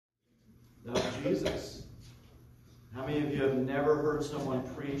Jesus. How many of you have never heard someone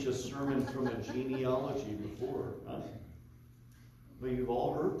preach a sermon from a genealogy before? Huh? Well, you've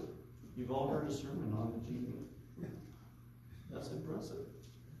all heard a sermon on the genealogy. That's impressive.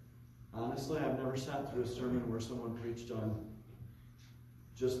 Honestly, I've never sat through a sermon where someone preached on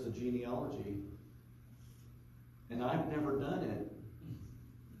just the genealogy. And I've never done it.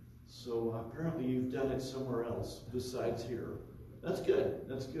 So apparently you've done it somewhere else besides here. That's good.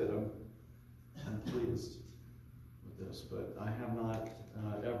 That's good. I'm pleased with this. But I have not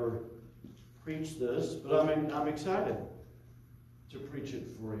ever preached this. But I'm excited to preach it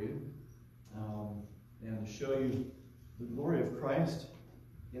for you. And to show you the glory of Christ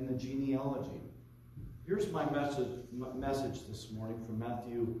in the genealogy. Here's my message this morning from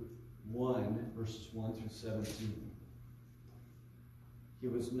Matthew 1, verses 1 through 17. He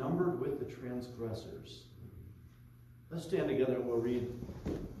was numbered with the transgressors. Let's stand together and we'll read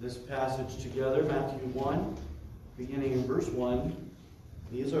this passage together. Matthew 1, beginning in verse 1.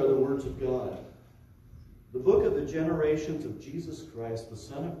 These are the words of God. The book of the generations of Jesus Christ, the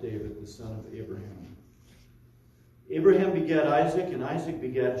son of David, the son of Abraham. Abraham begat Isaac, and Isaac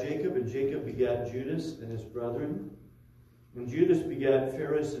begat Jacob, and Jacob begat Judas and his brethren. And Judas begat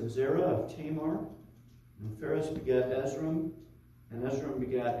Phares and Zerah of Tamar. And Phares begat Ezram, and Ezram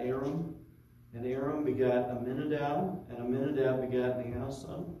begat Aram. And Aram begat Aminadab, and Aminadab begat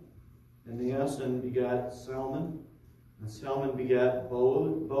Nahshon. And Nahshon begat Salmon. And Salmon begat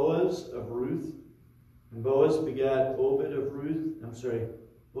Boaz of Ruth. And Boaz begat Boaz of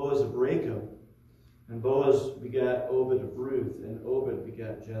Rachab. And Boaz begat Obed of Ruth, and Obed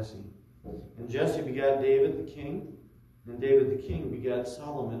begat Jesse. And Jesse begat David the king, and David the king begat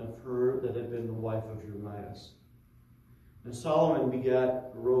Solomon of her that had been the wife of Uriah. And Solomon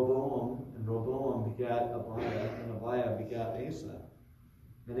begat Rehoboam, and Rehoboam begat Abiah, and Abiah begat Asa.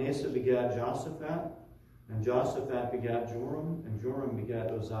 And Asa begat Joshaphat, and Joshaphat begat Joram, and Joram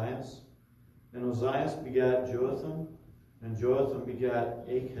begat Ozias. And Ozias begat Jotham, and Jotham begat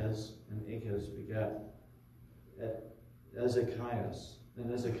Achaz, and Achaz begat Ezekias.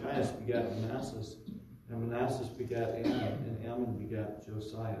 And Ezekias begat Manasseh, and Manasseh begat Ammon, and Ammon begat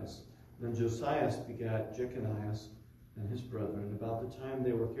Josias. And Josias begat Jeconias and his brethren, about the time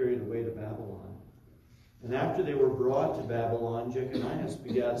they were carried away to Babylon. And after they were brought to Babylon, Jeconias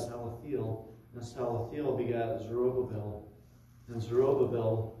begat Salathiel, and Salathiel begat Zerubbabel, and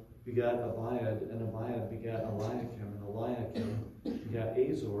Zerubbabel begat Abiad, and Abiad begat Eliakim, and Eliakim begat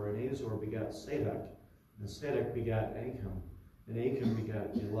Azor, and Azor begat Sadak, and Sadak begat Achim, and Achim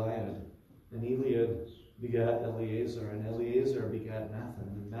begat Eliad, and Eliad begat Eleazar, and Eleazar begat Nathan,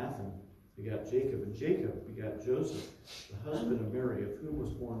 and Nathan begat Jacob, and Jacob begat Joseph, the husband of Mary, of whom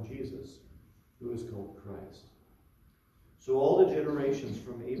was born Jesus, who is called Christ. So all the generations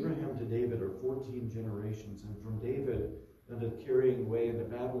from Abraham to David are 14 generations, and from David unto the carrying away into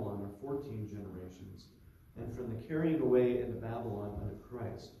Babylon are 14 generations, and from the carrying away into Babylon unto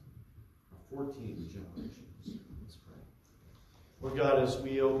Christ are 14 generations. Let's pray. Lord God, as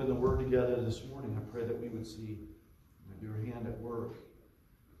we open the Word together this morning, I pray that we would see your hand at work,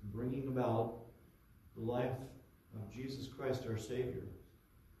 bringing about the life of Jesus Christ, our Savior.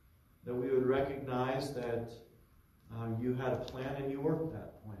 That we would recognize that you had a plan and you worked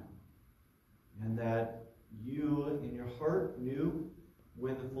that plan. And that you, in your heart, knew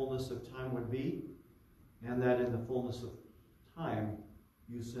when the fullness of time would be, and that in the fullness of time,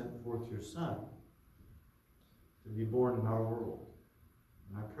 you sent forth your Son to be born in our world.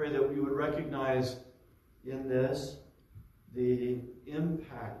 And I pray that we would recognize in this the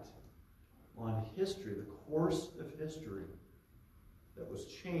impact on history, the course of history that was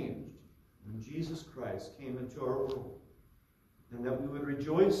changed when Jesus Christ came into our world, and that we would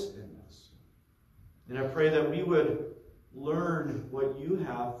rejoice in this. And I pray that we would learn what you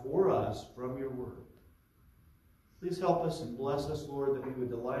have for us from your word. Please help us and bless us, Lord, that we would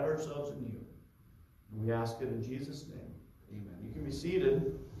delight ourselves in you. And we ask it in Jesus' name. Amen. You can be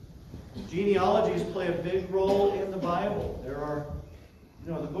seated. Genealogies play a big role in the Bible. There are,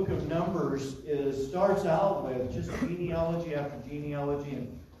 the book of Numbers starts out with just genealogy after genealogy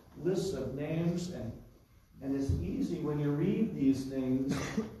and lists of names, and it's easy when you read these things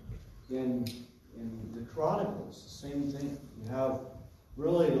in the Chronicles, the same thing. You have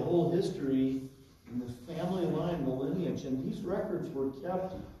really the whole history in the family line, the lineage, and these records were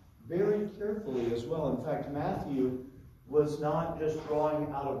kept very carefully as well. In fact, Matthew was not just drawing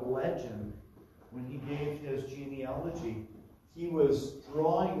out of legend when he gave his genealogy. He was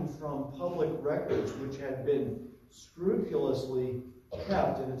drawing from public records which had been scrupulously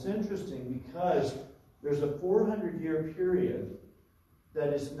kept. And it's interesting because there's a 400-year period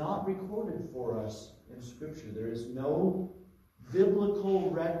that is not recorded for us in Scripture. There is no biblical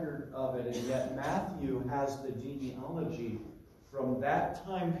record of it, and yet Matthew has the genealogy from that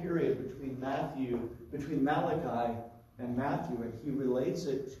time period between Malachi and Matthew, and he relates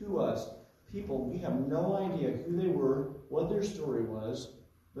it to us. People, we have no idea who they were, what their story was,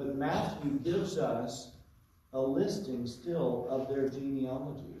 but Matthew gives us a listing still of their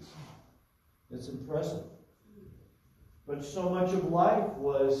genealogies. It's impressive. But so much of life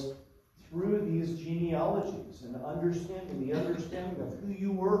was through these genealogies and the understanding of who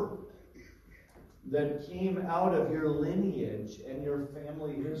you were that came out of your lineage and your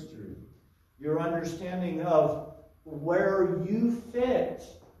family history. Your understanding of where you fit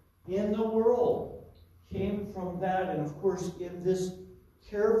in the world came from that. And of course, in this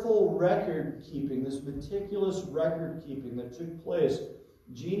careful record keeping, this meticulous record keeping that took place,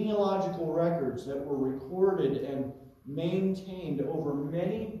 genealogical records that were recorded and maintained over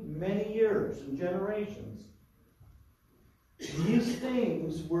many, many years and generations, these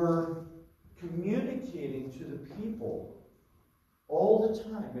things were communicating to the people all the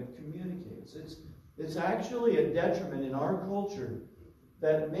time. It communicates. It's actually a detriment in our culture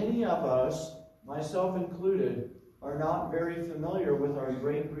that many of us, myself included, are not very familiar with our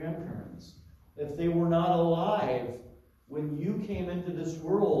great-grandparents. If they were not alive when you came into this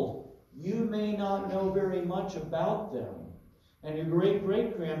world, you may not know very much about them. And your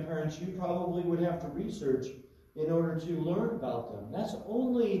great-great-grandparents, you probably would have to research in order to learn about them. That's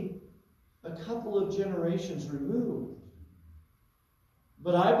only a couple of generations removed.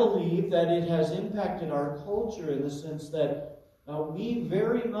 But I believe that it has impacted our culture in the sense that we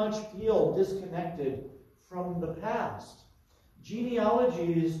very much feel disconnected from the past.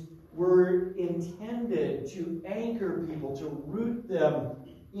 Genealogies were intended to anchor people, to root them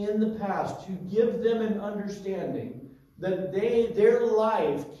in the past, to give them an understanding that their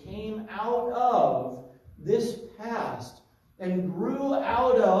life came out of this past and grew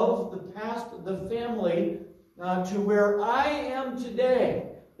out of the past, the family, to where I am today.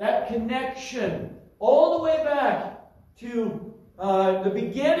 That connection all the way back to the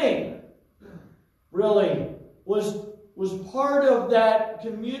beginning really was part of that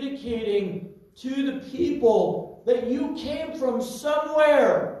communicating to the people that you came from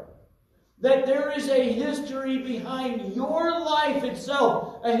somewhere, that there is a history behind your life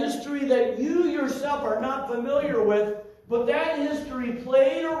itself, a history that you yourself are not familiar with, but that history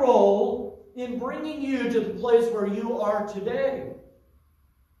played a role in bringing you to the place where you are today.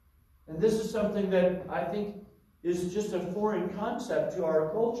 And this is something that I think is just a foreign concept to our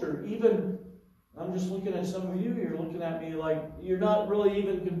culture. Even, I'm just looking at some of you, you're looking at me like you're not really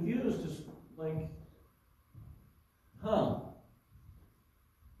even confused. Just like,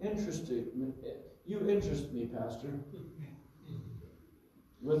 interesting. You interest me, Pastor,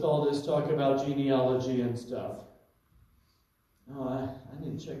 with all this talk about genealogy and stuff. Oh, I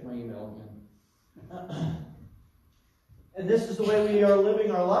need to check my email again. And this is the way we are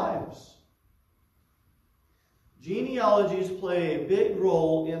living our lives. Genealogies play a big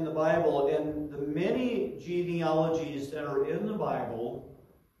role in the Bible, and the many genealogies that are in the Bible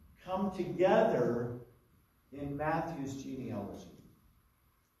come together in Matthew's genealogy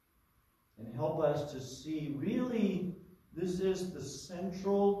and help us to see really this is the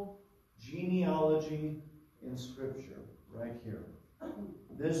central genealogy in Scripture right here.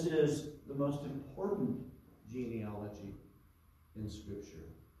 This is the most important genealogy in Scripture.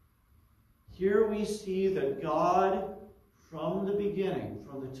 Here we see that God, from the beginning,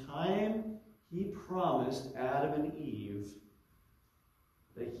 from the time He promised Adam and Eve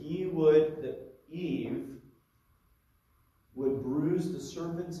that Eve would bruise the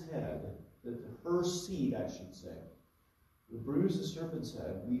serpent's head, that her seed, I should say, would bruise the serpent's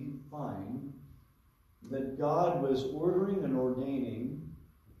head, we find that God was ordering and ordaining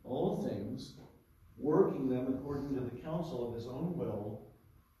all things, working them according to the counsel of His own will,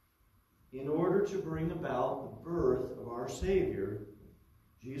 in order to bring about the birth of our Savior,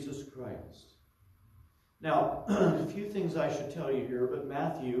 Jesus Christ. Now, a few things I should tell you here, but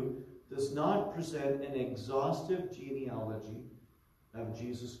Matthew does not present an exhaustive genealogy of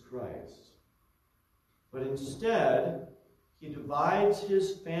Jesus Christ. But instead, he divides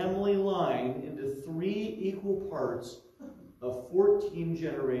his family line into 3 equal parts of 14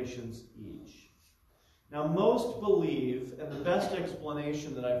 generations each. Now, most believe, and the best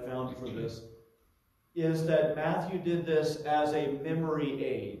explanation that I found for this is that Matthew did this as a memory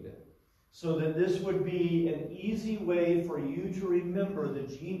aid, so that this would be an easy way for you to remember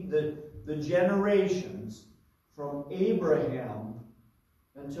the generations from Abraham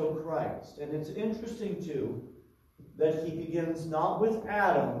until Christ. And it's interesting, too, that he begins not with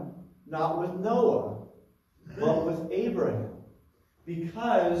Adam, not with Noah, but with Abraham.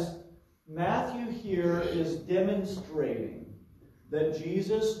 Because Matthew here is demonstrating that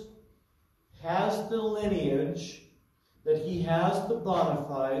Jesus has the lineage, that he has the bona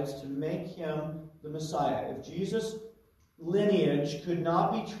fides to make him the Messiah. If Jesus' lineage could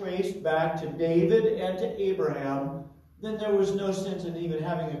not be traced back to David and to Abraham, then there was no sense in even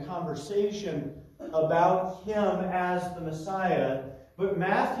having a conversation about him as the Messiah. But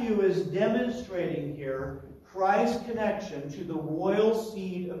Matthew is demonstrating here Christ's connection to the royal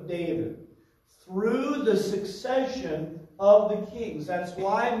seed of David through the succession of the kings. That's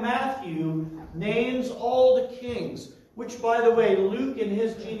why Matthew names all the kings, which, by the way, Luke in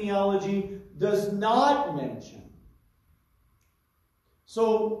his genealogy does not mention.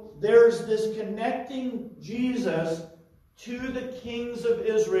 So there's this connecting Jesus to the kings of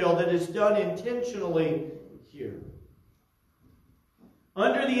Israel that is done intentionally here.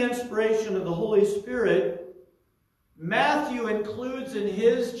 Under the inspiration of the Holy Spirit, Matthew includes in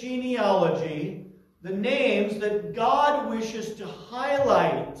his genealogy the names that God wishes to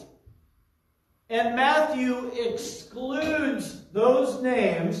highlight. And Matthew excludes those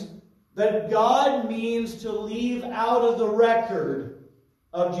names that God means to leave out of the record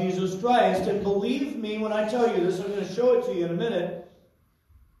of Jesus Christ. And believe me when I tell you this, I'm going to show it to you in a minute.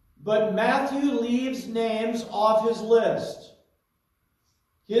 But Matthew leaves names off his list.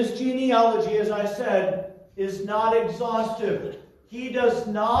 His genealogy, as I said, is not exhaustive. He does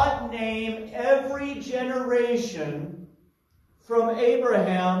not name every generation from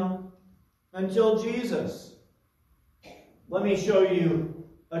Abraham until Jesus. Let me show you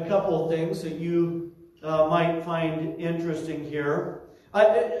a couple of things that you might find interesting here.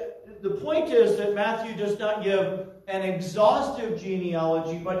 The point is that Matthew does not give an exhaustive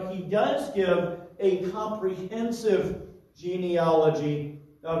genealogy, but he does give a comprehensive genealogy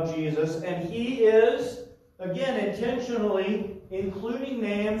of Jesus. And he is, again, intentionally including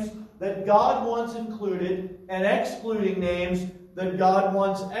names that God wants included and excluding names that God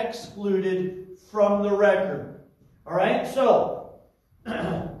wants excluded from the record. All right, so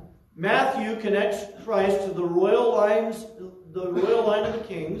Matthew connects Christ to the royal line of the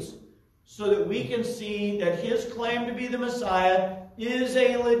kings, so that we can see that his claim to be the Messiah is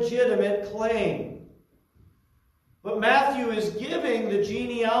a legitimate claim. But Matthew is giving the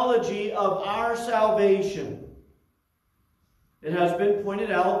genealogy of our salvation. It has been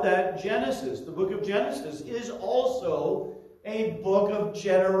pointed out that Genesis, the book of Genesis, is also a book of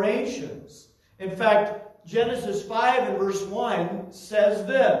generations. In fact, Genesis 5 and verse 1 says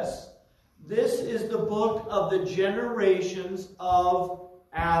this: "This is the book of the generations of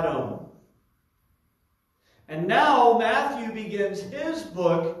Adam." And now Matthew begins his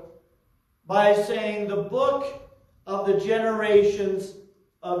book by saying the book of the generations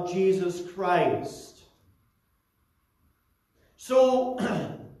of Jesus Christ. So,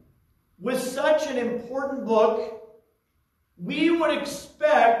 with such an important book, we would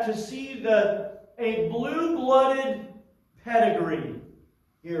expect to see a blue-blooded pedigree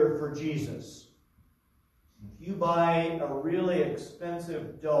here for Jesus. If you buy a really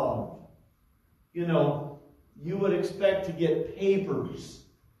expensive dog, you would expect to get papers.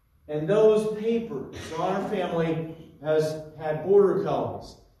 And those papers, so our family has had border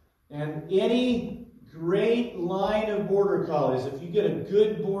collies. And any great line of border collies, if you get a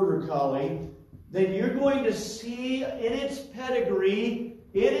good border collie, then you're going to see in its pedigree,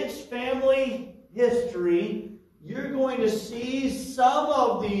 in its family history, you're going to see some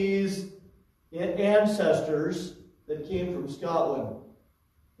of these ancestors that came from Scotland,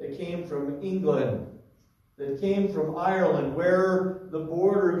 that came from England, that came from Ireland, where the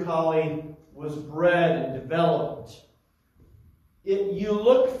border collie was bred and developed. You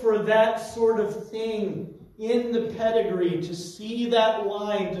look for that sort of thing in the pedigree, to see that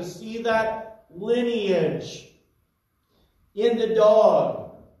line, to see that lineage in the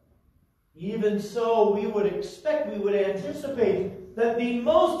dog. Even so, we would anticipate that the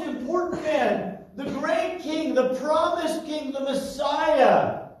most important man, the great king, the promised king, the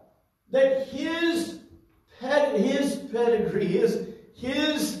Messiah, that his pedigree,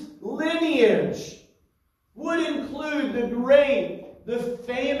 his lineage would include the great, the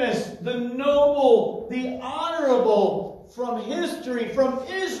famous, the noble, the honorable from history, from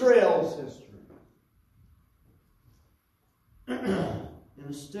Israel's history.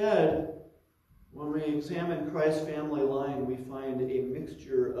 Instead, when we examine Christ's family line, we find a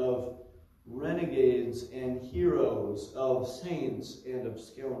mixture of renegades and heroes, of saints and of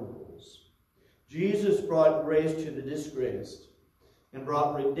scoundrels. Jesus brought grace to the disgraced and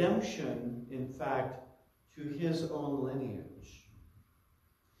brought redemption, in fact, to his own lineage.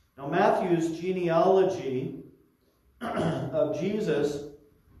 Now, Matthew's genealogy of Jesus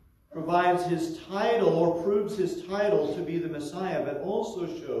provides his title, or proves his title to be the Messiah, but also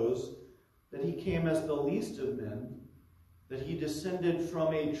shows that he came as the least of men, that he descended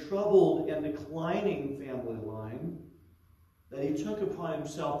from a troubled and declining family line, that he took upon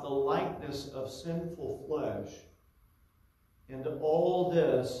himself the likeness of sinful flesh, and all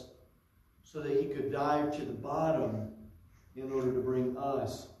this so that he could dive to the bottom in order to bring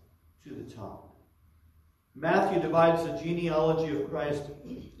us to the top. Matthew divides the genealogy of Christ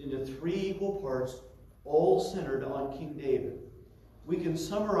into 3 equal parts, all centered on King David. We can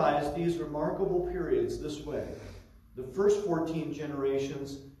summarize these remarkable periods this way. The first 14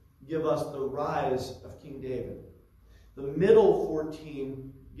 generations give us the rise of King David. The middle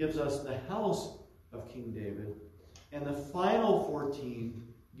 14 gives us the house of King David. And the final 14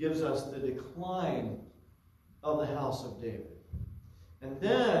 gives us the decline of the house of David. And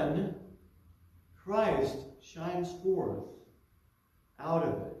then Christ shines forth out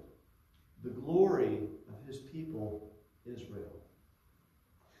of it the glory of his people, Israel.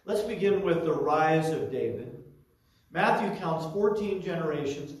 Let's begin with the rise of David. Matthew counts 14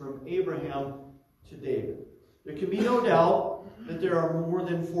 generations from Abraham to David. There can be no doubt that there are more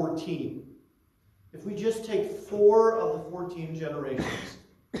than 14. If we just take 4 of the 14 generations,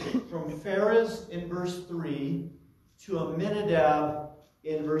 from Pharez in verse 3 to Amminadab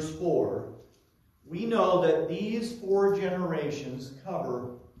in verse 4, we know that these 4 generations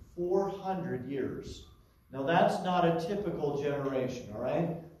cover 400 years. Now, that's not a typical generation, all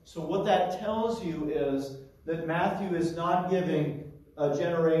right? So what that tells you is that Matthew is not giving a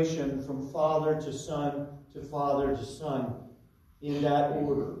generation from father to son to father to son in that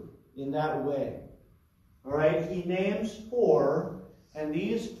order, in that way. All right? He names 4, and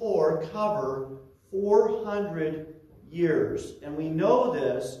these 4 cover 400 years. And we know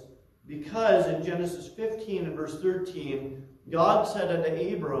this because in Genesis 15 and verse 13, God said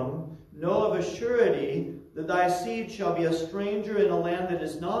unto Abram, Know of a surety that thy seed shall be a stranger in a land that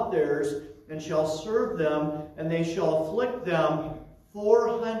is not theirs, and shall serve them, and they shall afflict them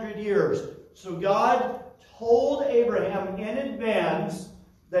 400 years. So God told Abraham in advance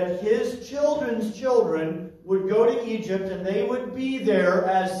that his children's children would go to Egypt, and they would be there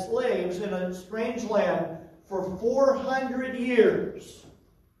as slaves in a strange land for 400 years.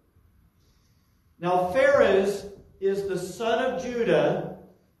 Now, Pharez is the son of Judah,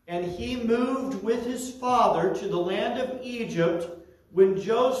 and he moved with his father to the land of Egypt when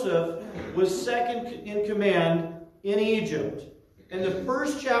Joseph was second in command in Egypt. And the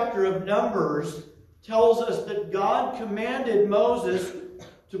first chapter of Numbers tells us that God commanded Moses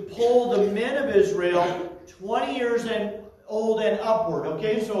to pull the men of Israel 20 years old and upward.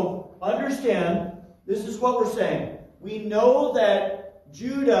 Okay, so understand, this is what we're saying. We know that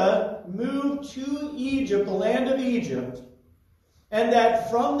Judah moved to Egypt, the land of Egypt, and that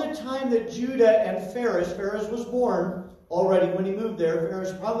from the time that Judah and Pharez was born already when he moved there,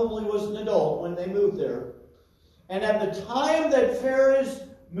 Pharez probably was an adult when they moved there, and at the time that Pharez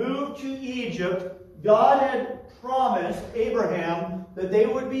moved to Egypt, God had promised Abraham that they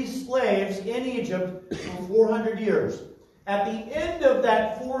would be slaves in Egypt for 400 years. At the end of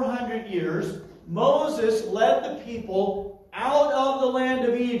that 400 years, Moses led the people out of the land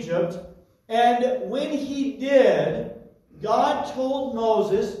of Egypt, and when he did, God told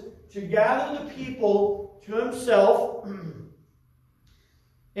Moses to gather the people to himself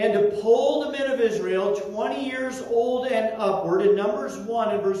and to pull the men of Israel 20 years old and upward. In Numbers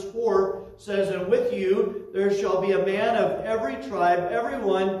 1 and verse 4 says, And with you there shall be a man of every tribe,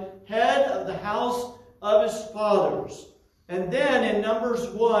 everyone head of the house of his fathers. And then in Numbers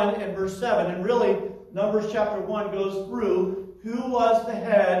 1 and verse 7, and really Numbers chapter 1 goes through who was the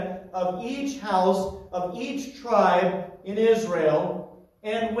head of each house, of each tribe in Israel.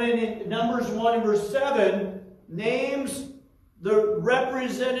 And when in Numbers 1 and verse 7 names the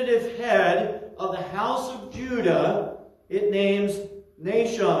representative head of the house of Judah, it names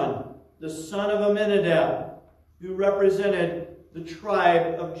Nahshon, the son of Amminadab, who represented the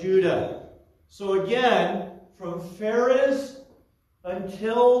tribe of Judah. So again, from Pharez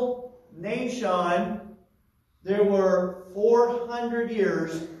until Nahshon, there were 400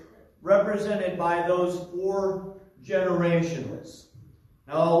 years represented by those 4 generations.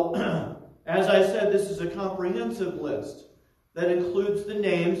 Now, as I said, this is a comprehensive list that includes the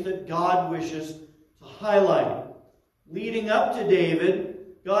names that God wishes to highlight. Leading up to David,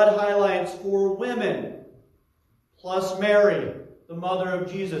 God highlights 4 women, plus Mary, the mother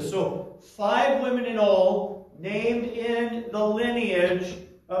of Jesus. So 5 women in all named in the lineage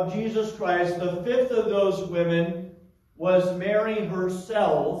of Jesus Christ. The fifth of those women was Mary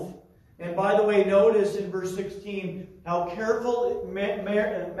herself. And by the way, notice in verse 16 how careful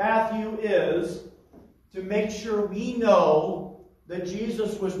Matthew is to make sure we know that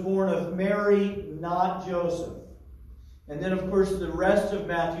Jesus was born of Mary, not Joseph. And then, of course, the rest of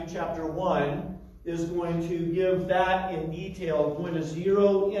Matthew chapter 1 is going to give that in detail, going to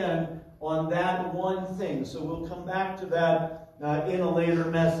zero in on that one thing. So we'll come back to that in a later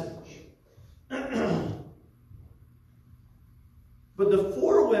message. But the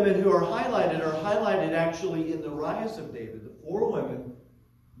four women who are highlighted actually in the rise of David. The four women,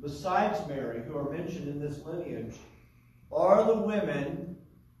 besides Mary, who are mentioned in this lineage, are the women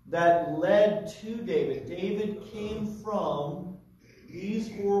that led to David. David came from these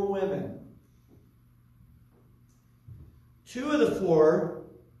four women. Two of the four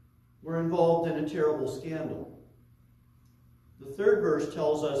were involved in a terrible scandal. The third verse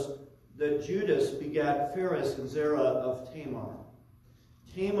tells us that Judas begat Phares and Zerah of Tamar.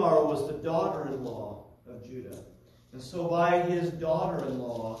 Tamar was the daughter-in-law of Judah. And so by his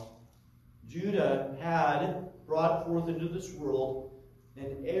daughter-in-law, Judah had brought forth into this world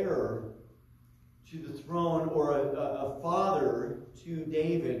an heir to the throne, or a father to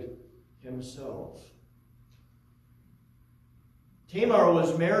David himself. Tamar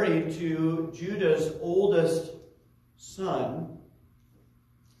was married to Judah's oldest son.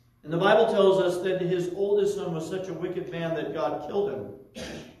 And the Bible tells us that his oldest son was such a wicked man that God killed him.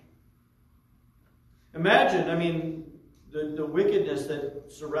 Imagine, the wickedness that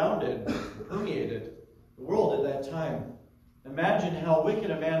permeated the world at that time. Imagine how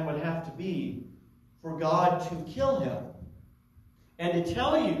wicked a man would have to be for God to kill him and to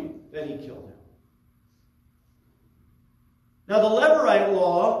tell you that he killed him. Now, the Levirate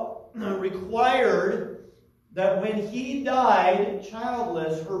law required that when he died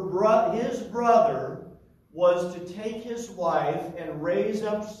childless, his brother was to take his wife and raise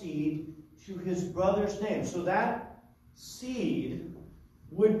up seed to his brother's name. So that seed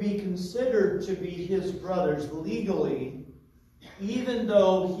would be considered to be his brother's legally, even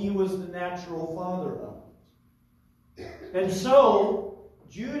though he was the natural father of it. And so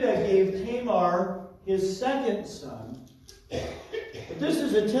Judah gave Tamar his second son. But this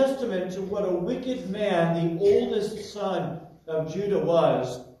is a testament to what a wicked man the oldest son of Judah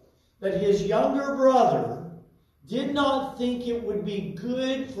was, that his younger brother did not think it would be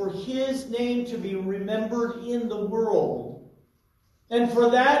good for his name to be remembered in the world. And for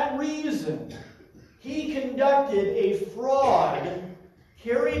that reason, he conducted a fraud,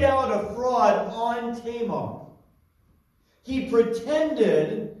 carried out a fraud on Tamar. He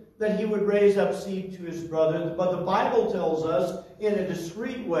pretended that he would raise up seed to his brother, but the Bible tells us in a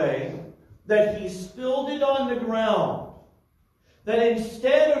discreet way that he spilled it on the ground. That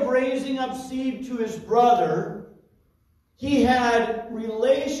instead of raising up seed to his brother, he had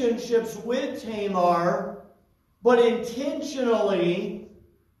relationships with Tamar, but intentionally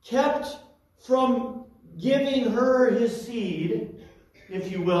kept from giving her his seed,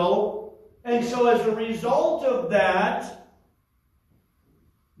 if you will. And so as a result of that,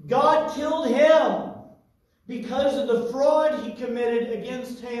 God killed him because of the fraud he committed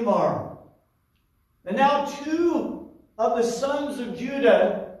against Tamar. And now two of the sons of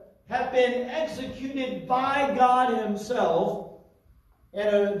Judah have been executed by God himself.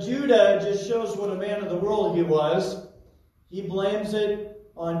 And Judah just shows what a man of the world he was. He blames it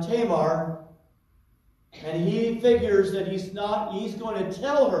on Tamar. And he figures that he's going to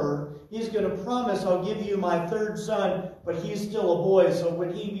tell her, he's going to promise, I'll give you my third son, but he's still a boy. So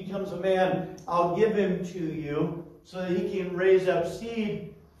when he becomes a man, I'll give him to you so that he can raise up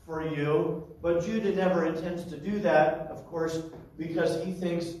seed for you. But Judah never intends to do that, of course, because he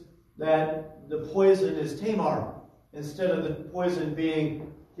thinks that the poison is Tamar, instead of the poison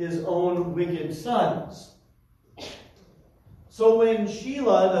being his own wicked sons. So when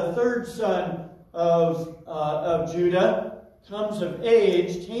Shelah, the third son of Judah, comes of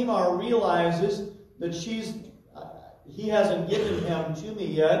age, Tamar realizes that he hasn't given him to me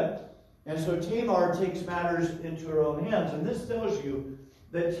yet, and so Tamar takes matters into her own hands. And this tells you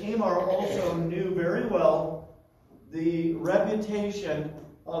that Tamar also knew very well the reputation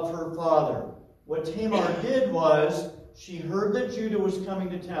of her father. What Tamar did was, she heard that Judah was coming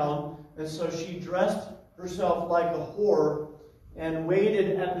to town, and so she dressed herself like a whore and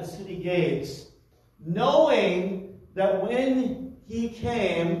waited at the city gates, knowing that when he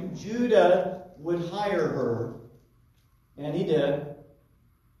came, Judah would hire her. And he did.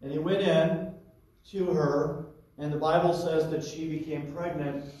 And he went in to her, and the Bible says that she became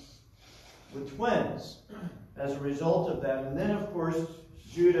pregnant with twins as a result of that. And then, of course,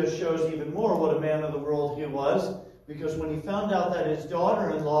 Judah shows even more what a man of the world he was, because when he found out that his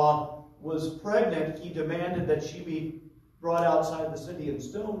daughter-in-law was pregnant, he demanded that she be brought outside the city and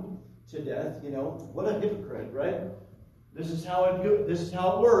stoned to death. What a hypocrite, right? This is how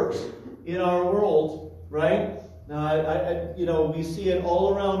it works in our world, right? We see it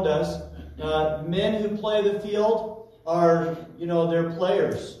all around us. Men who play the field are, they're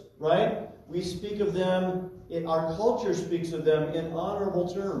players, right? We speak of them, our culture speaks of them in honorable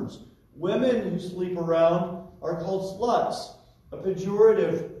terms. Women who sleep around are called sluts, a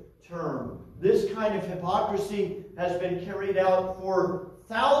pejorative term. This kind of hypocrisy has been carried out for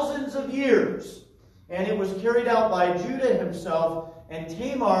thousands of years. And it was carried out by Judah himself, and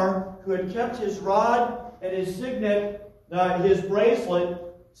Tamar, who had kept his rod and his signet, his bracelet,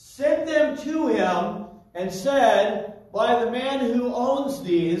 sent them to him and said, "By the man who owns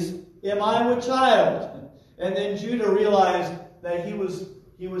these, am I with child?" And then Judah realized that he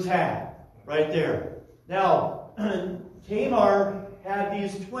was had right there. Now, Tamar had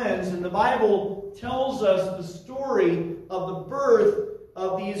these twins, and the Bible tells us the story of the birth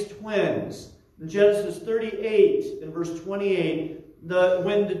of these twins. In Genesis 38, in verse 28,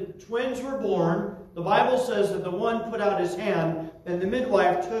 when the twins were born, the Bible says that the one put out his hand, and the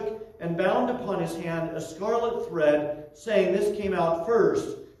midwife took and bound upon his hand a scarlet thread, saying, "This came out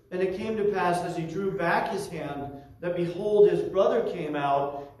first." And it came to pass, as he drew back his hand, that behold, his brother came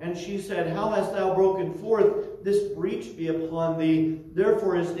out. And she said, "How hast thou broken forth? This breach be upon thee."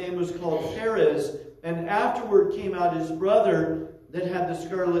 Therefore his name was called Pharez. And afterward came out his brother that had the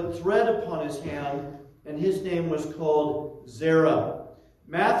scarlet thread upon his hand, and his name was called Zerah.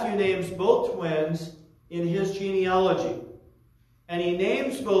 Matthew names both twins in his genealogy. And he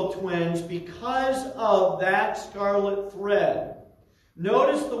names both twins because of that scarlet thread.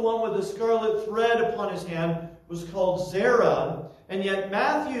 Notice the one with the scarlet thread upon his hand was called Zerah, and yet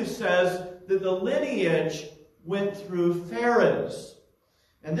Matthew says that the lineage went through Pharez.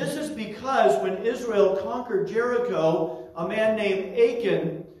 And this is because when Israel conquered Jericho, a man named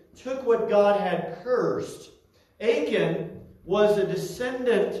Achan took what God had cursed. Achan was a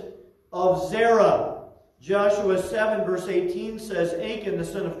descendant of Zerah. Joshua 7 verse 18 says, "Achan, the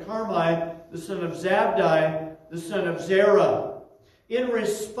son of Carmi, the son of Zabdi, the son of Zerah." In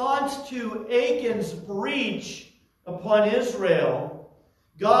response to Achan's breach upon Israel,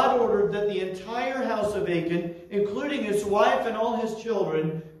 God ordered that the entire house of Achan, including his wife and all his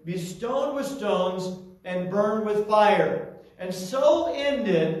children, be stoned with stones and burned with fire. And so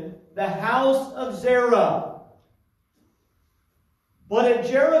ended the house of Zerah. But at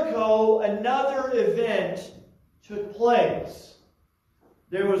Jericho, another event took place.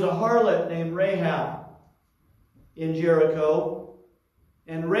 There was a harlot named Rahab in Jericho.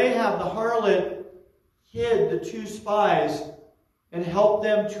 And Rahab the harlot hid the two spies and helped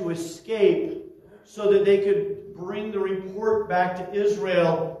them to escape so that they could bring the report back to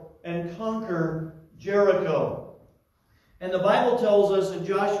Israel and conquer Jericho. And the Bible tells us in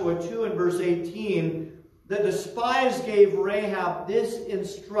Joshua 2 and verse 18 that the spies gave Rahab this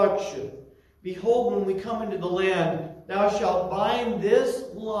instruction. "Behold, when we come into the land, thou shalt bind this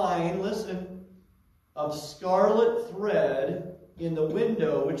line," listen, "of scarlet thread in the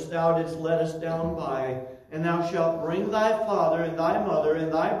window which thou didst let us down by, and thou shalt bring thy father and thy mother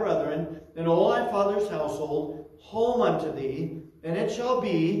and thy brethren and all thy father's household home unto thee. And it shall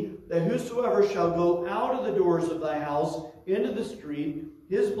be that whosoever shall go out of the doors of thy house into the street,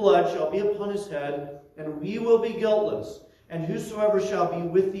 his blood shall be upon his head, and we will be guiltless. And whosoever shall be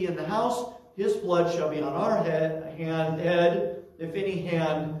with thee in the house, his blood shall be on our head, if any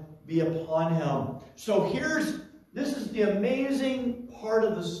hand be upon him." So this is the amazing part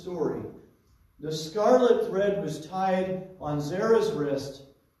of the story. The scarlet thread was tied on Zerah's wrist,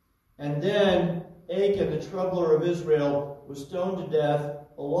 and then Achan, the troubler of Israel, was stoned to death,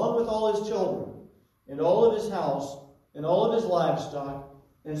 along with all his children, and all of his house, and all of his livestock.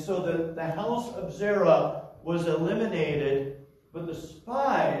 And so the house of Zerah was eliminated, but the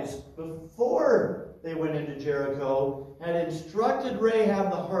spies, before they went into Jericho, had instructed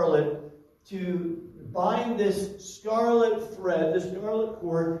Rahab the harlot to bind this scarlet thread, this scarlet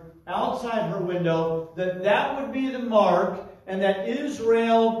cord, outside her window, that would be the mark, and that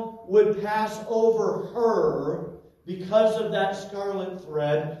Israel would pass over her because of that scarlet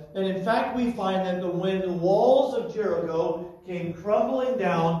thread. And in fact, we find that when the walls of Jericho came crumbling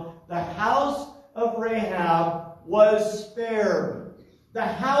down, the house of Rahab was spared. The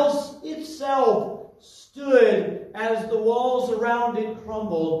house itself stood as the walls around it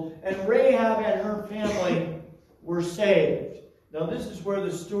crumbled, and Rahab and her family were saved. Now this is where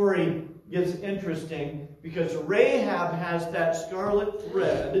the story gets interesting, because Rahab has that scarlet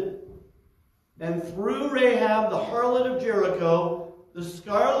thread, and through Rahab, the harlot of Jericho, the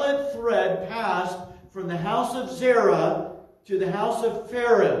scarlet thread passed from the house of Zerah to the house of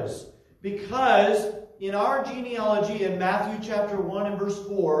Pharez. Because in our genealogy in Matthew chapter 1 and verse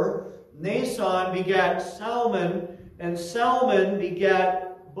 4, Nason begat Salmon, and Salmon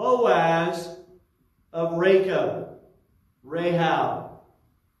begat Boaz of Rahab.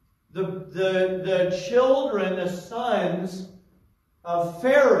 The children, the sons of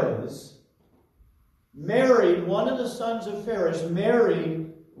Pharez, married, one of the sons of Pharez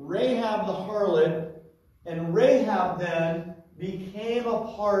married Rahab the harlot, and Rahab then became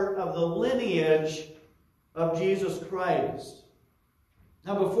a part of the lineage of Jesus Christ.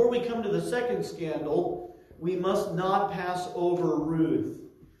 Now, before we come to the second scandal, we must not pass over Ruth.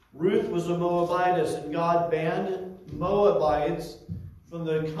 Ruth was a Moabitess, and God banned Moabites from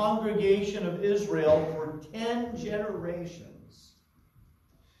the congregation of Israel for 10 generations.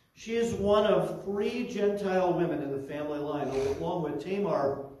 She is one of 3 Gentile women in the family line, along with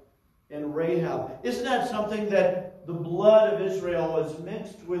Tamar and Rahab. Isn't that something, that the blood of Israel was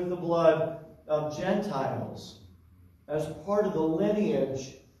mixed with the blood of Gentiles as part of the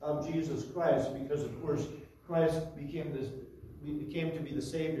lineage of Jesus Christ? Because, of course, Christ became to be the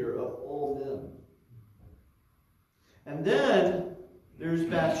Savior of all men. And then there's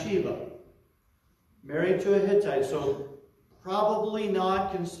Bathsheba, married to a Hittite, so probably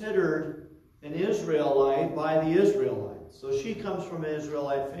not considered an Israelite by the Israelites. So she comes from an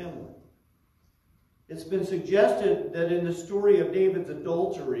Israelite family. It's been suggested that in the story of David's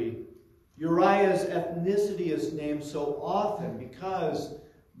adultery, Uriah's ethnicity is named so often because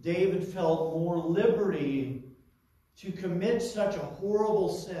David felt more liberty to commit such a horrible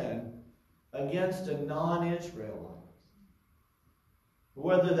sin against a non-Israelite.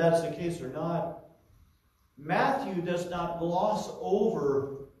 Whether that's the case or not, Matthew does not gloss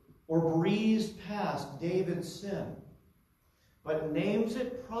over or breeze past David's sin, but names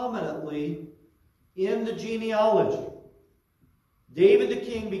it prominently in the genealogy. David the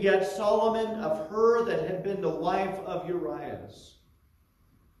king begat Solomon of her that had been the wife of Uriah's.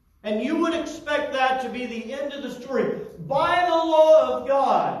 And you would expect that to be the end of the story. By the law of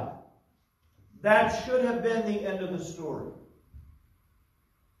God, that should have been the end of the story.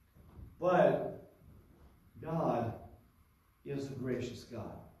 But God is a gracious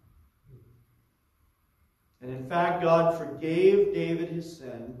God. And in fact, God forgave David his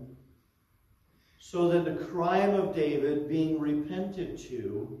sin, so that the crime of David, being repented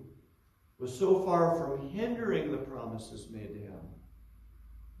to, was so far from hindering the promises made to him,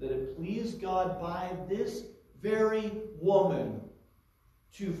 that it pleased God by this very woman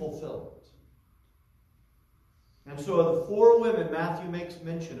to fulfill it. And so of the 4 women Matthew makes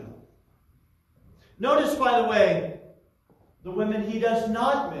mention of, notice, by the way, the women he does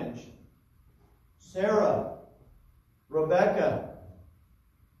not mention: Sarah, Rebecca,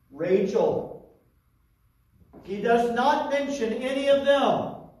 Rachel. He does not mention any of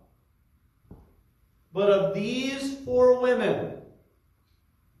them. But of these 4 women,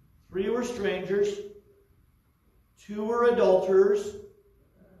 3 were strangers, 2 were adulterers,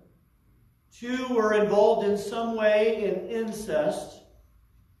 2 were involved in some way in incest,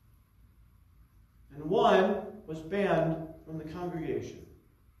 and 1 was banned from the congregation.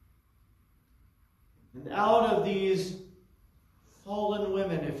 And out of these fallen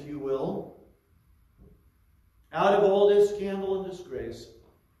women, if you will, out of all this scandal and disgrace,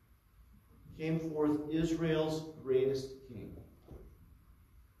 came forth Israel's greatest king.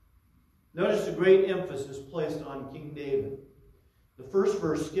 Notice the great emphasis placed on King David. The first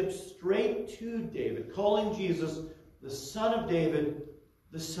verse skips straight to David, calling Jesus the son of David,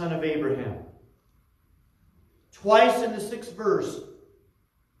 the son of Abraham. Twice in the 6th verse,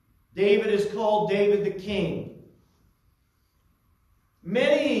 David is called David the king.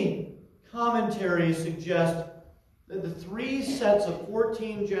 Many commentaries suggest that the 3 sets of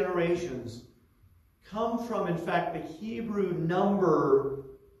 14 generations come from, in fact, the Hebrew number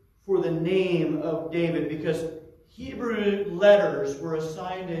for the name of David, because Hebrew letters were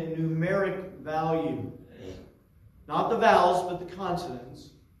assigned a numeric value. Not the vowels, but the consonants.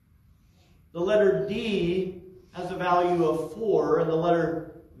 The letter D has a value of 4, and the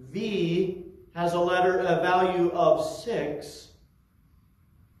letter V has a value of 6.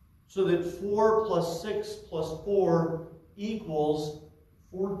 So that 4 plus 6 plus 4 equals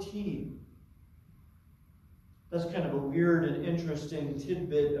 14. That's kind of a weird and interesting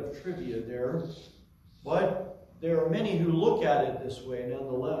tidbit of trivia there. But there are many who look at it this way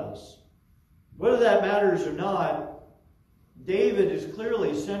nonetheless. Whether that matters or not, David is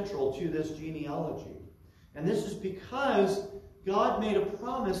clearly central to this genealogy. And this is because God made a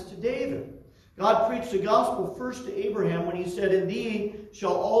promise to David. God preached the gospel first to Abraham when he said, "In thee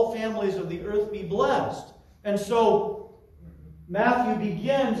shall all families of the earth be blessed." And so Matthew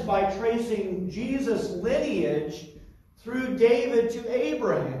begins by tracing Jesus' lineage through David to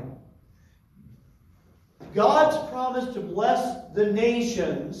Abraham. God's promise to bless the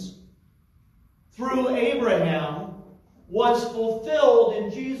nations through Abraham was fulfilled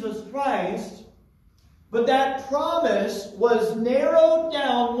in Jesus Christ, but that promise was narrowed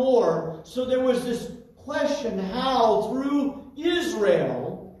down more. So there was this question, how through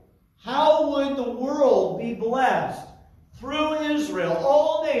Israel, how would the world be blessed? Through Israel,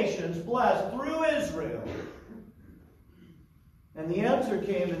 all nations blessed through Israel. And the answer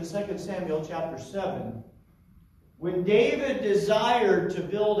came in 2 Samuel chapter 7. When David desired to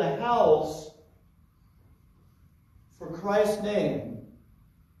build a house for Christ's name,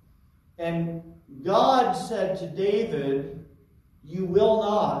 and God said to David, "You will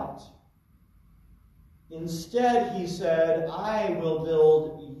not." Instead, he said, "I will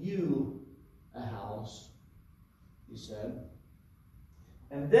build you a house," he said.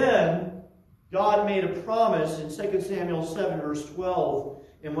 And then God made a promise in 2 Samuel 7, verse 12.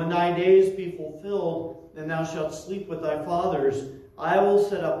 "And when thy days be fulfilled, and thou shalt sleep with thy fathers, I will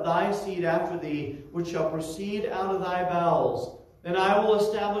set up thy seed after thee, which shall proceed out of thy bowels. And I will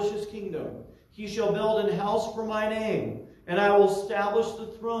establish his kingdom. He shall build an house for my name, and I will establish the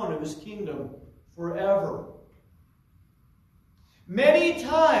throne of his kingdom forever." Many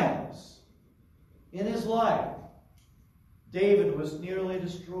times in his life, David was nearly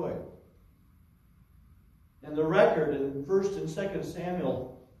destroyed. And the record in 1 and 2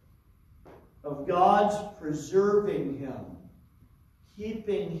 Samuel of God's preserving him,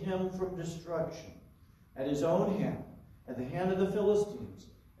 keeping him from destruction at his own hand, at the hand of the Philistines,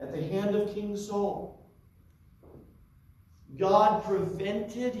 at the hand of King Saul. God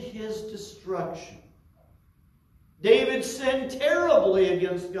prevented his destruction. David sinned terribly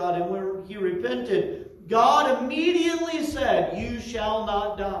against God, and when he repented, God immediately said, "You shall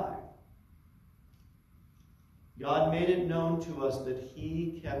not die." God made it known to us that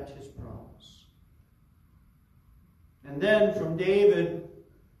he kept his promise. And then from David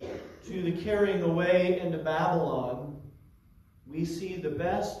to the carrying away into Babylon, we see the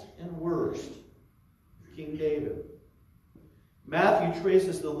best and worst of King David. Matthew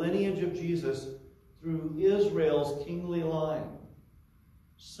traces the lineage of Jesus through Israel's kingly line.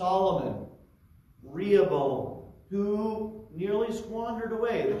 Solomon, Rehoboam, who nearly squandered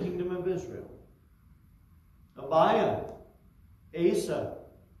away the kingdom of Israel. Abiah, Asa,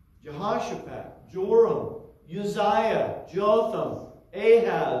 Jehoshaphat, Joram, Uzziah, Jotham,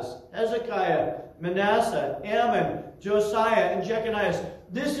 Ahaz, Hezekiah, Manasseh, Ammon, Josiah, and Jeconiah.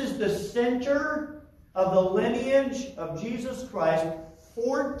 This is the center of the lineage of Jesus Christ.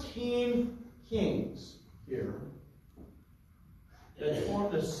 14 kings here that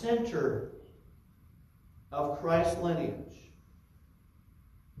form the center of Christ's lineage.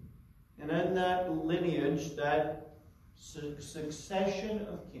 And in that lineage, that succession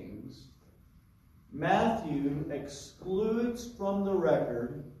of kings, Matthew excludes from the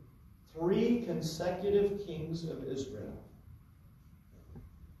record 3 consecutive kings of Israel.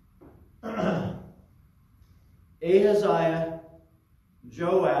 Ahaziah,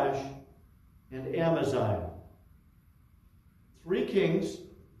 Joash, and Amaziah. 3 kings,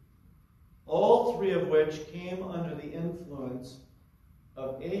 all 3 of which came under the influence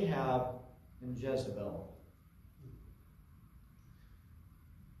of Ahab and Jezebel.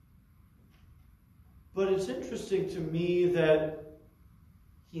 But it's interesting to me that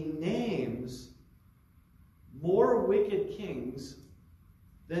he names more wicked kings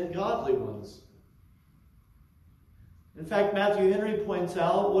than godly ones. In fact, Matthew Henry points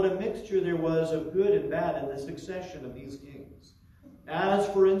out what a mixture there was of good and bad in the succession of these kings. As,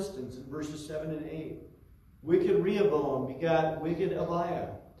 for instance, in verses 7 and 8, wicked Rehoboam begat wicked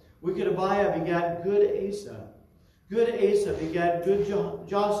Abiah. Wicked Abiah begat good Asa. Good Asa begat good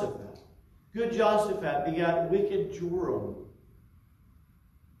Joshaphat. Good Joshaphat begat wicked Joram.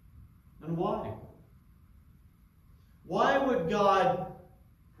 And why? Why would God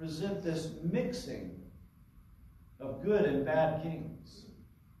present this mixing of good and bad kings?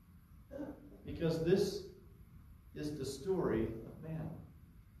 Because this is the story of man.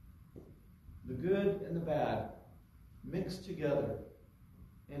 The good and the bad mixed together,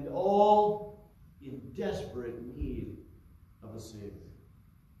 and all in desperate need of a Savior.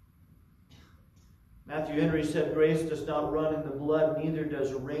 Matthew Henry said, "Grace does not run in the blood, neither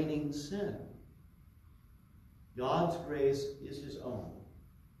does reigning sin. God's grace is his own,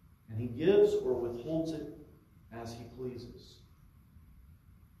 and he gives or withholds it as he pleases.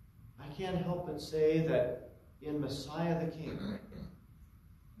 I can't help but say that in Messiah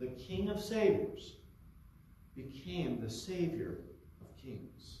the King of Saviors became the Savior of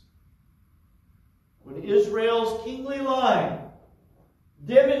kings. When Israel's kingly line,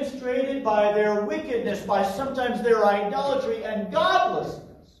 demonstrated by their wickedness, by sometimes their idolatry and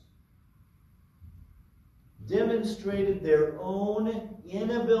godlessness, demonstrated their own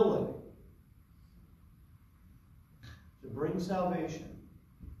inability to bring salvation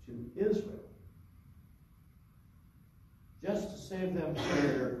to Israel, just to save them from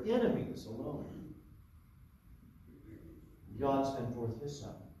their enemies alone, God sent forth His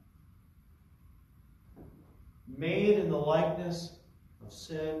Son, made in the likeness of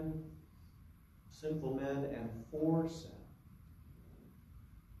sin, sinful men, and for sin.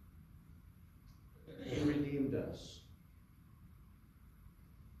 He redeemed us.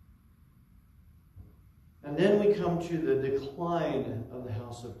 And then we come to the decline of the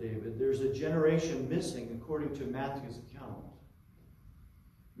house of David. There's a generation missing according to Matthew's account.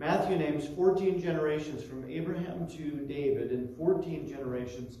 Matthew names 14 generations from Abraham to David and 14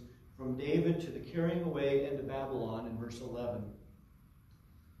 generations from David to the carrying away into Babylon in verse 11.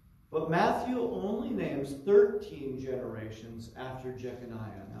 But Matthew only names 13 generations after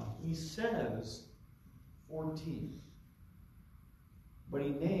Jeconiah. Now, he says 14, but he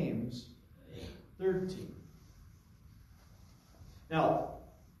names 13. Now,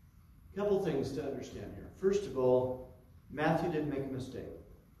 a couple things to understand here. First of all, Matthew didn't make a mistake.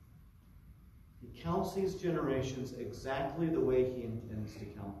 He counts these generations exactly the way he intends to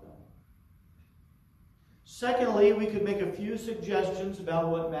count them. Secondly, we could make a few suggestions about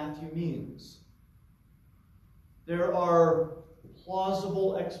what Matthew means. There are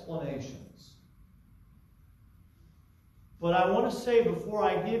plausible explanations. But I want to say before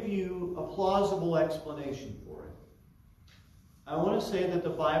I give you a plausible explanation for it, I want to say that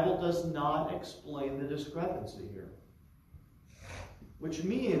the Bible does not explain the discrepancy here. Which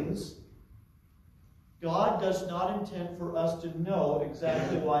means God does not intend for us to know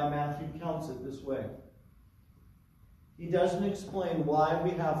exactly why Matthew counts it this way. He doesn't explain why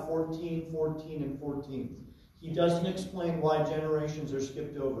we have 14, 14, and 14. He doesn't explain why generations are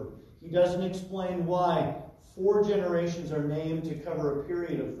skipped over. He doesn't explain why 4 generations are named to cover a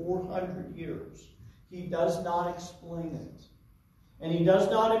period of 400 years. He does not explain it. And he does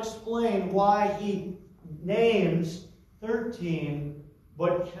not explain why he names 13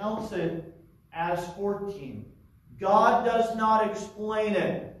 but counts it as 14. God does not explain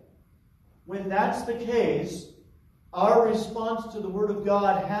it. When that's the case, our response to the Word of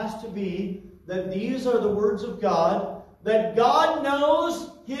God has to be that these are the words of God, that God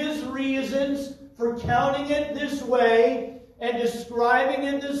knows His reasons for counting it this way and describing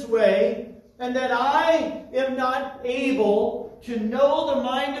it this way, and that I am not able to know the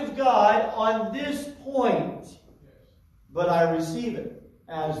mind of God on this point, but I receive it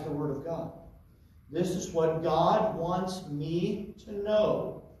as the Word of God. This is what God wants me to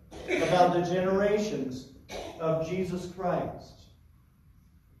know about the generations of Jesus Christ.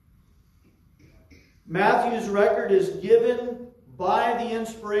 Matthew's record is given by the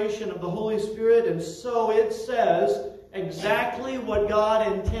inspiration of the Holy Spirit, and so it says exactly what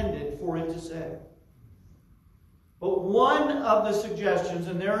God intended for it to say. But one of the suggestions,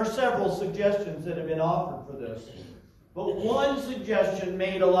 and there are several suggestions that have been offered for this, but one suggestion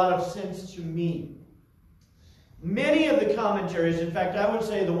made a lot of sense to me. Many of the commentaries, in fact, I would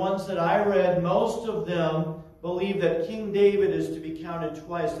say the ones that I read, most of them believe that King David is to be counted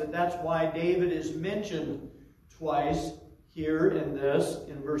twice, that that's why David is mentioned twice here in this,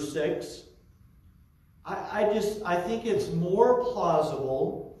 in verse 6. I think it's more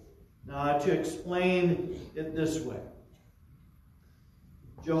plausible to explain it this way.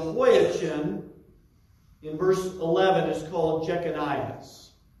 Jehoiachin, in verse 11, is called Jeconiah.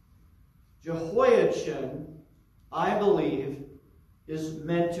 Jehoiachin, I believe, is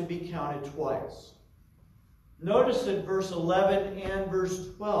meant to be counted twice. Notice that verse 11 and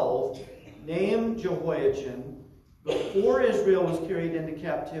verse 12 name Jehoiachin before Israel was carried into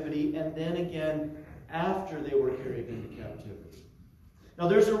captivity, and then again after they were carried into captivity. Now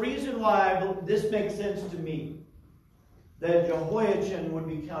there's a reason why this makes sense to me, that Jehoiachin would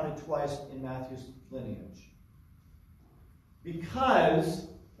be counted twice in Matthew's lineage. Because,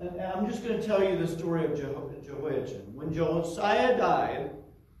 and I'm just going to tell you the story of Jehoiachin. When Josiah died,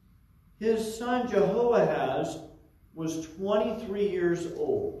 his son Jehoahaz was 23 years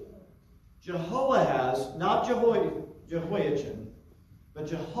old. Jehoahaz, not Jehoiachin, but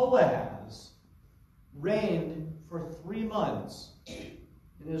Jehoahaz reigned for 3 months in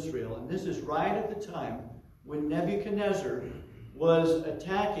Israel. And this is right at the time when Nebuchadnezzar was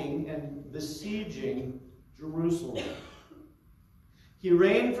attacking and besieging Jerusalem. He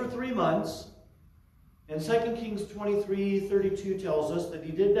reigned for 3 months, and 2 Kings 23:32 tells us that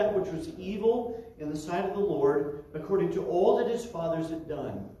he did that which was evil in the sight of the Lord, according to all that his fathers had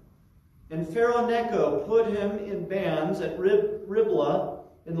done. And Pharaoh Necho put him in bands at Riblah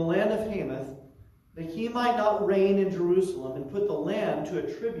in the land of Hamath, that he might not reign in Jerusalem, and put the land to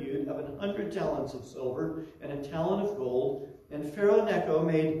a tribute of 100 talents of silver and a talent of gold. And Pharaoh Necho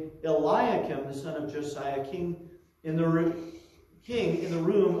made Eliakim, the son of Josiah, king in the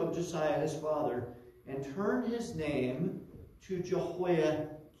room of Josiah his father, and turned his name to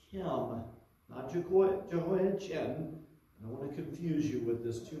Jehoiakim, not Jehoiachin. I don't want to confuse you with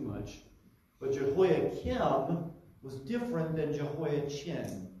this too much. But Jehoiakim was different than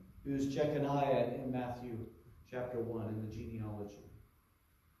Jehoiachin, who's Jeconiah in Matthew chapter 1 in the genealogy.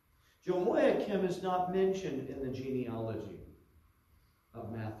 Jehoiakim is not mentioned in the genealogy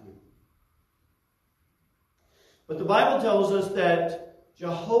of Matthew. But the Bible tells us that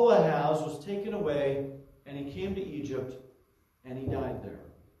Jehoahaz was taken away, and he came to Egypt, and he died there.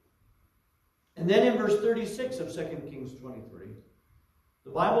 And then in verse 36 of 2 Kings 23, the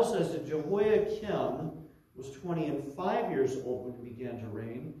Bible says that Jehoiakim was 25 years old when he began to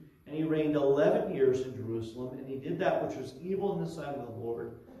reign, and he reigned 11 years in Jerusalem, and he did that which was evil in the sight of the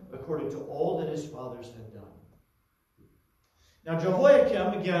Lord, according to all that his fathers had done. Now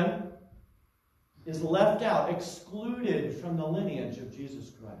Jehoiakim, again, is left out, excluded from the lineage of Jesus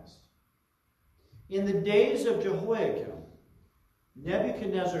Christ. In the days of Jehoiakim,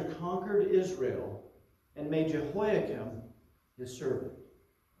 Nebuchadnezzar conquered Israel and made Jehoiakim his servant.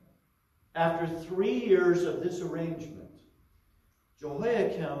 After 3 years of this arrangement,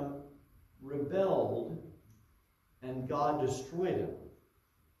 Jehoiakim rebelled and God destroyed him.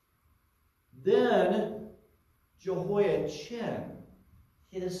 Then Jehoiachin,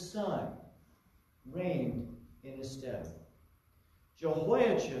 his son, reigned in his stead.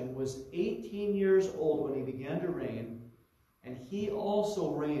 Jehoiachin was 18 years old when he began to reign, and he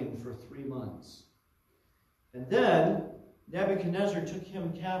also reigned for 3 months. And then Nebuchadnezzar took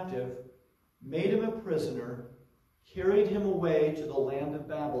him captive, made him a prisoner, carried him away to the land of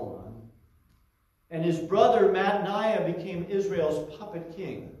Babylon, and his brother Mattaniah became Israel's puppet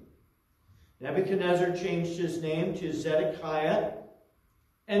king. Nebuchadnezzar changed his name to Zedekiah,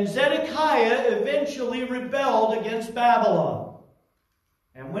 and Zedekiah eventually rebelled against Babylon.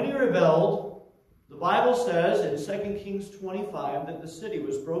 And when he rebelled, the Bible says in 2 Kings 25 that the city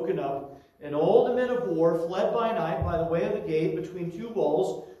was broken up, and all the men of war fled by night by the way of the gate between 2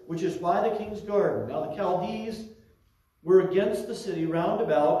 walls, which is by the king's garden. Now the Chaldees were against the city round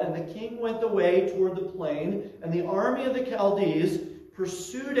about, and the king went away toward the plain, and the army of the Chaldees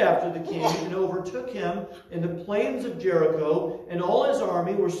pursued after the king and overtook him in the plains of Jericho, and all his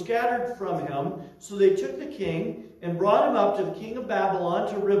army were scattered from him. So they took the king and brought him up to the king of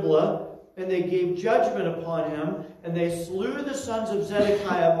Babylon, to Riblah, and they gave judgment upon him, and they slew the sons of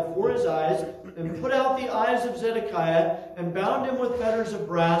Zedekiah before his eyes, and put out the eyes of Zedekiah, and bound him with fetters of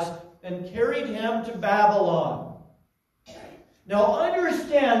brass, and carried him to Babylon. Now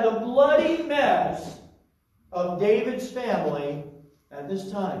understand the bloody mess of David's family at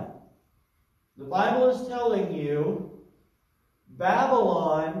this time. The Bible is telling you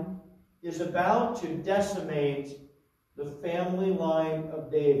Babylon is about to decimate the family line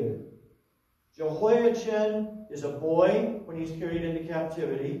of David. Jehoiachin is a boy when he's carried into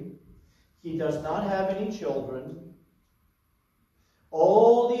captivity. He does not have any children.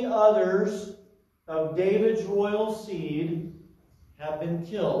 All the others of David's royal seed have been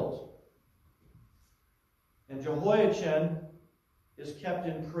killed. And Jehoiachin is kept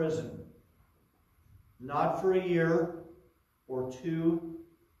in prison. Not for a year, or 2,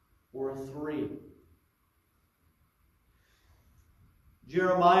 or 3.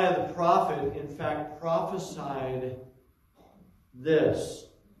 Jeremiah the prophet, in fact, prophesied this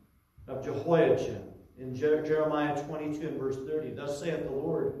of Jehoiachin in Jeremiah 22 and verse 30. Thus saith the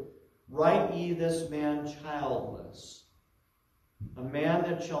Lord, write ye this man childless, a man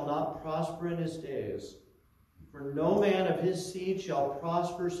that shall not prosper in his days. For no man of his seed shall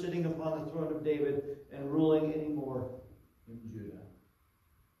prosper sitting upon the throne of David and ruling any more in Judah.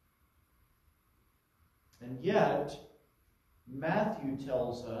 And yet, Matthew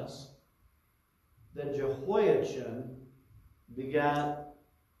tells us that Jehoiachin begat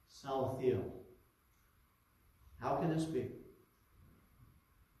Salathiel. How can this be?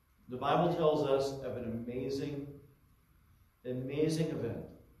 The Bible tells us of an amazing event.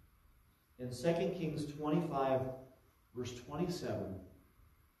 In 2 Kings 25, verse 27,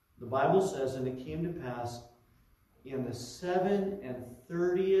 the Bible says, and it came to pass in the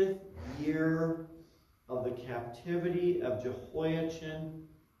 37th year of the captivity of Jehoiachin,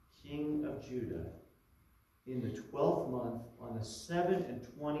 king of Judah, in the 12th month, on the 7th and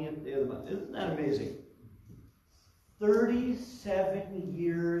 20th day of the month. Isn't that amazing? 37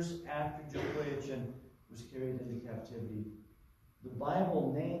 years after Jehoiachin was carried into captivity, the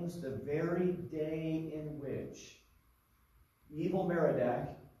Bible names the very day in which evil Merodach,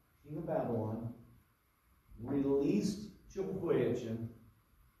 king of Babylon, released Jehoiachin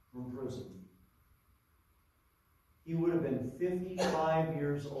from prison. He would have been 55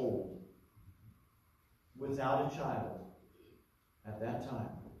 years old without a child at that time.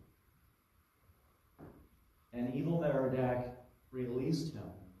 And evil Merodach released him,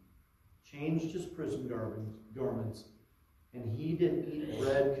 changed his prison garments, and he did eat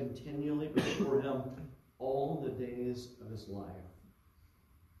bread continually before him all the days of his life.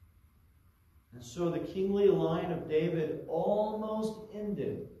 And so the kingly line of David almost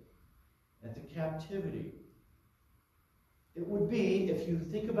ended at the captivity. It would be, if you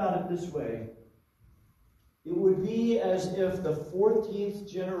think about it this way, it would be as if the 14th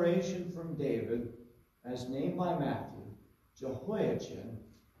generation from David, as named by Matthew, Jehoiachin,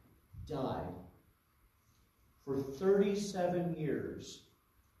 died. For 37 years,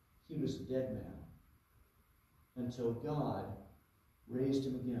 he was a dead man until God raised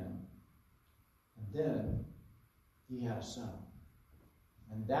him again. And then he had a son.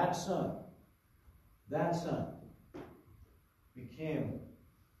 And that son became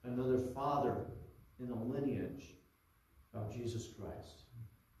another father in the lineage of Jesus Christ.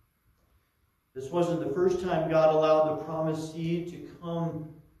 This wasn't the first time God allowed the promised seed to come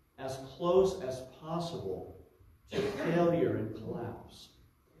as close as possible to failure and collapse.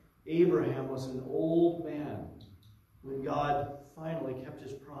 Abraham was an old man when God finally kept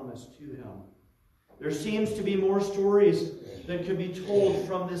his promise to him. There seems to be more stories that could be told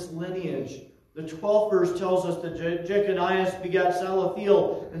from this lineage. The 12th verse tells us that Jeconias begat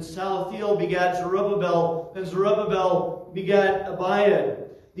Salathiel, and Salathiel begat Zerubbabel, and Zerubbabel begat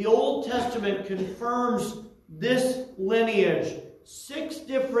Abiad. The Old Testament confirms this lineage 6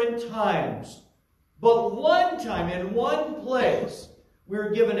 different times. But one time, in one place,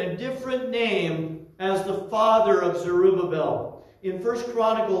 we're given a different name as the father of Zerubbabel. In 1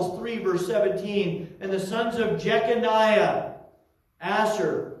 Chronicles 3, verse 17, and the sons of Jeconiah,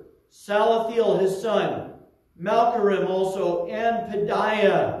 Asher, Salathiel his son, Malchiram also, and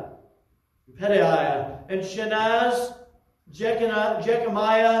Pedaiah, and Shenaz,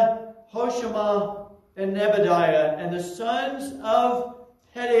 Jechemiah, Hoshama, and Nebadiah. And the sons of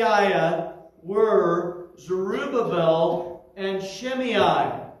Pedaiah were Zerubbabel and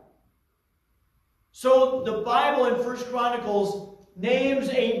Shimei. So the Bible in 1 Chronicles names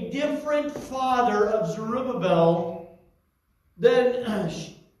a different father of Zerubbabel than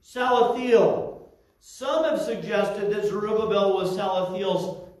Salathiel. Some have suggested that Zerubbabel was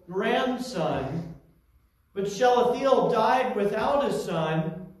Salathiel's grandson, but Salathiel died without a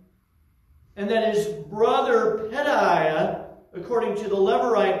son, and that his brother Pedaiah, according to the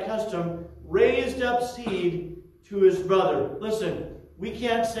Levirate custom, raised up seed to his brother. Listen, we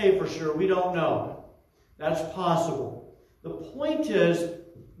can't say for sure. We don't know. That's possible. The point is,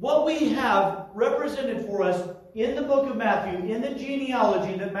 what we have represented for us in the book of Matthew, in the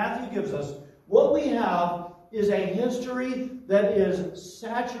genealogy that Matthew gives us, what we have is a history that is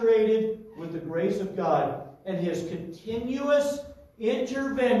saturated with the grace of God and His continuous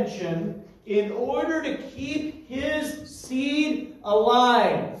intervention in order to keep His seed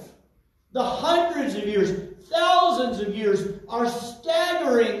alive. The hundreds of years, thousands of years are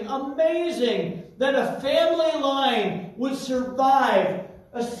staggering, amazing that a family line would survive,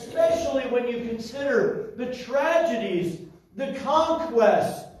 especially when you consider the tragedies, the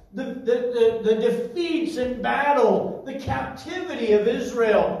conquests, the defeats in battle, the captivity of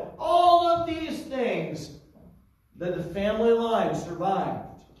Israel, all of these things, that the family line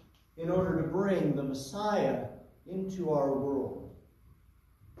survived in order to bring the Messiah into our world.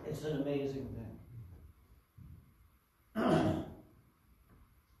 It's an amazing thing.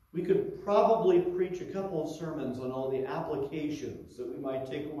 We could probably preach a couple of sermons on all the applications that we might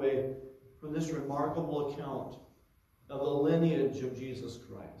take away from this remarkable account of the lineage of Jesus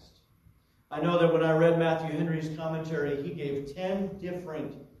Christ. I know that when I read Matthew Henry's commentary, he gave 10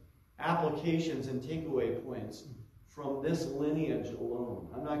 different applications and takeaway points from this lineage alone.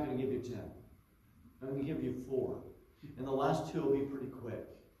 I'm not going to give you 10. I'm going to give you 4. And the last 2 will be pretty quick.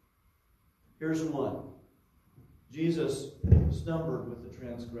 Here's one. Jesus numbered with the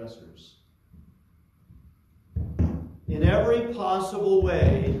transgressors. In every possible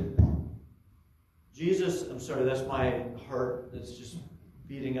way, Jesus, I'm sorry, that's my heart that's just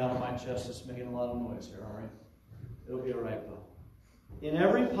beating out of my chest. It's making a lot of noise here, all right? It'll be all right, though. In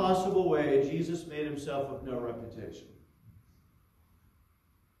every possible way, Jesus made himself of no reputation.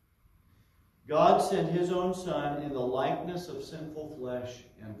 God sent his own Son in the likeness of sinful flesh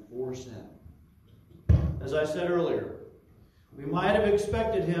and for sin. As I said earlier, we might have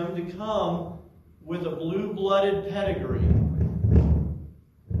expected him to come with a blue-blooded pedigree.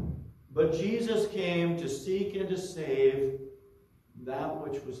 But Jesus came to seek and to save that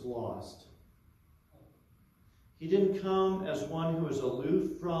which was lost. He didn't come as one who is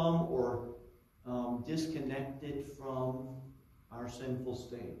aloof from or disconnected from our sinful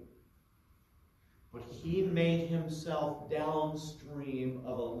state. But he made himself downstream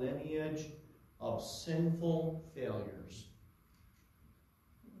of a lineage of sinful failures.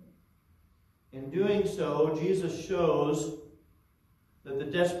 In doing so, Jesus shows that the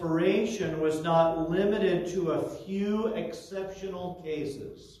desperation was not limited to a few exceptional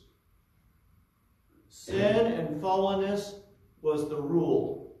cases. Sin and fallenness was the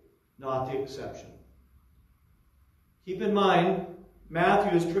rule, not the exception. Keep in mind,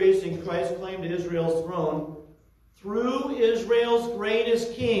 Matthew is tracing Christ's claim to Israel's throne through Israel's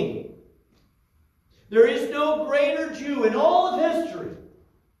greatest king. There is no greater Jew in all of history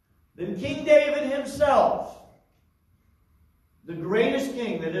than King David himself. The greatest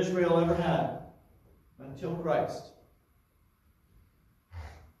king that Israel ever had until Christ.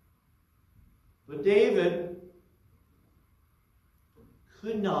 But David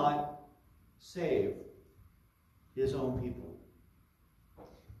could not save his own people.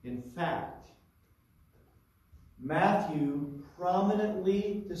 In fact, Matthew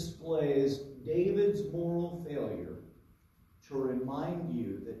prominently displays David's moral failure to remind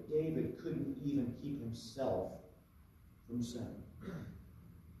you that David couldn't even keep himself from sin.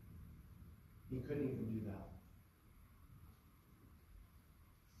 He couldn't even do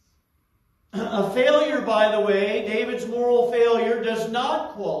that. A failure, by the way, David's moral failure does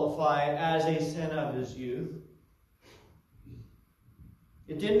not qualify as a sin of his youth.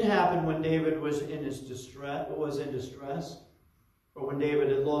 It didn't happen when David was in distress, or when David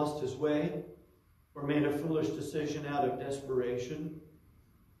had lost his way, or made a foolish decision out of desperation.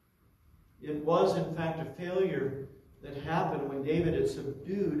 It was, in fact, a failure that happened when David had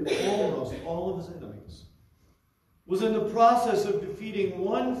subdued almost all of his enemies. Was in the process of defeating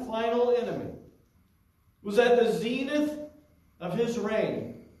one final enemy. Was at the zenith of his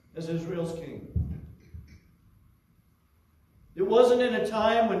reign as Israel's king. It wasn't in a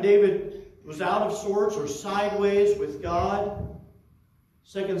time when David was out of sorts or sideways with God.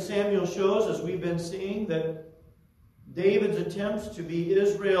 2 Samuel shows, as we've been seeing, that David's attempts to be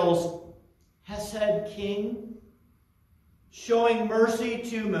Israel's Hesed king, showing mercy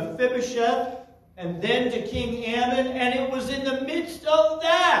to Mephibosheth and then to King Ammon, and it was in the midst of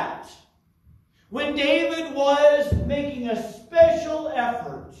that when David was making a special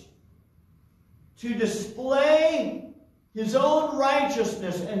effort to display his own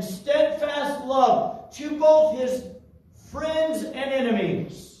righteousness and steadfast love to both his friends and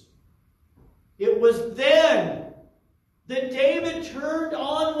enemies. It was then that David turned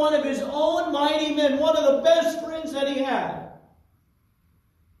on one of his own mighty men, one of the best friends that he had,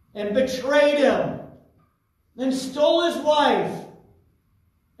 and betrayed him, and stole his wife,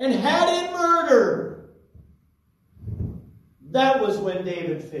 and had him murdered. That was when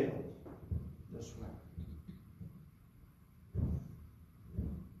David failed.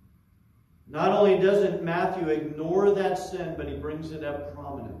 Not only doesn't Matthew ignore that sin, but he brings it up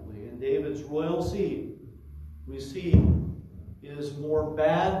prominently. In David's royal seed, we see, is more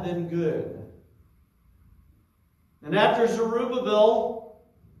bad than good. And after Zerubbabel,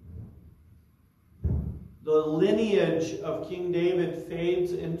 the lineage of King David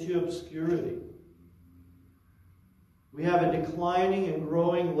fades into obscurity. We have a declining and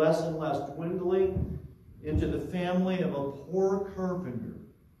growing, less and less, dwindling into the family of a poor carpenter.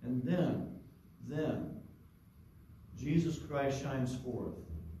 And then Jesus Christ shines forth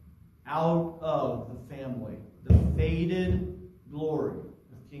out of the family, the faded glory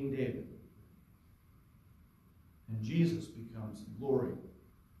of King David. And Jesus becomes the glory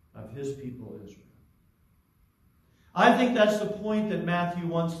of his people Israel. I think that's the point that Matthew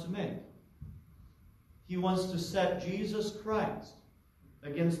wants to make. He wants to set Jesus Christ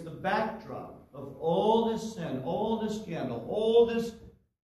against the backdrop of all this sin, all this scandal, all this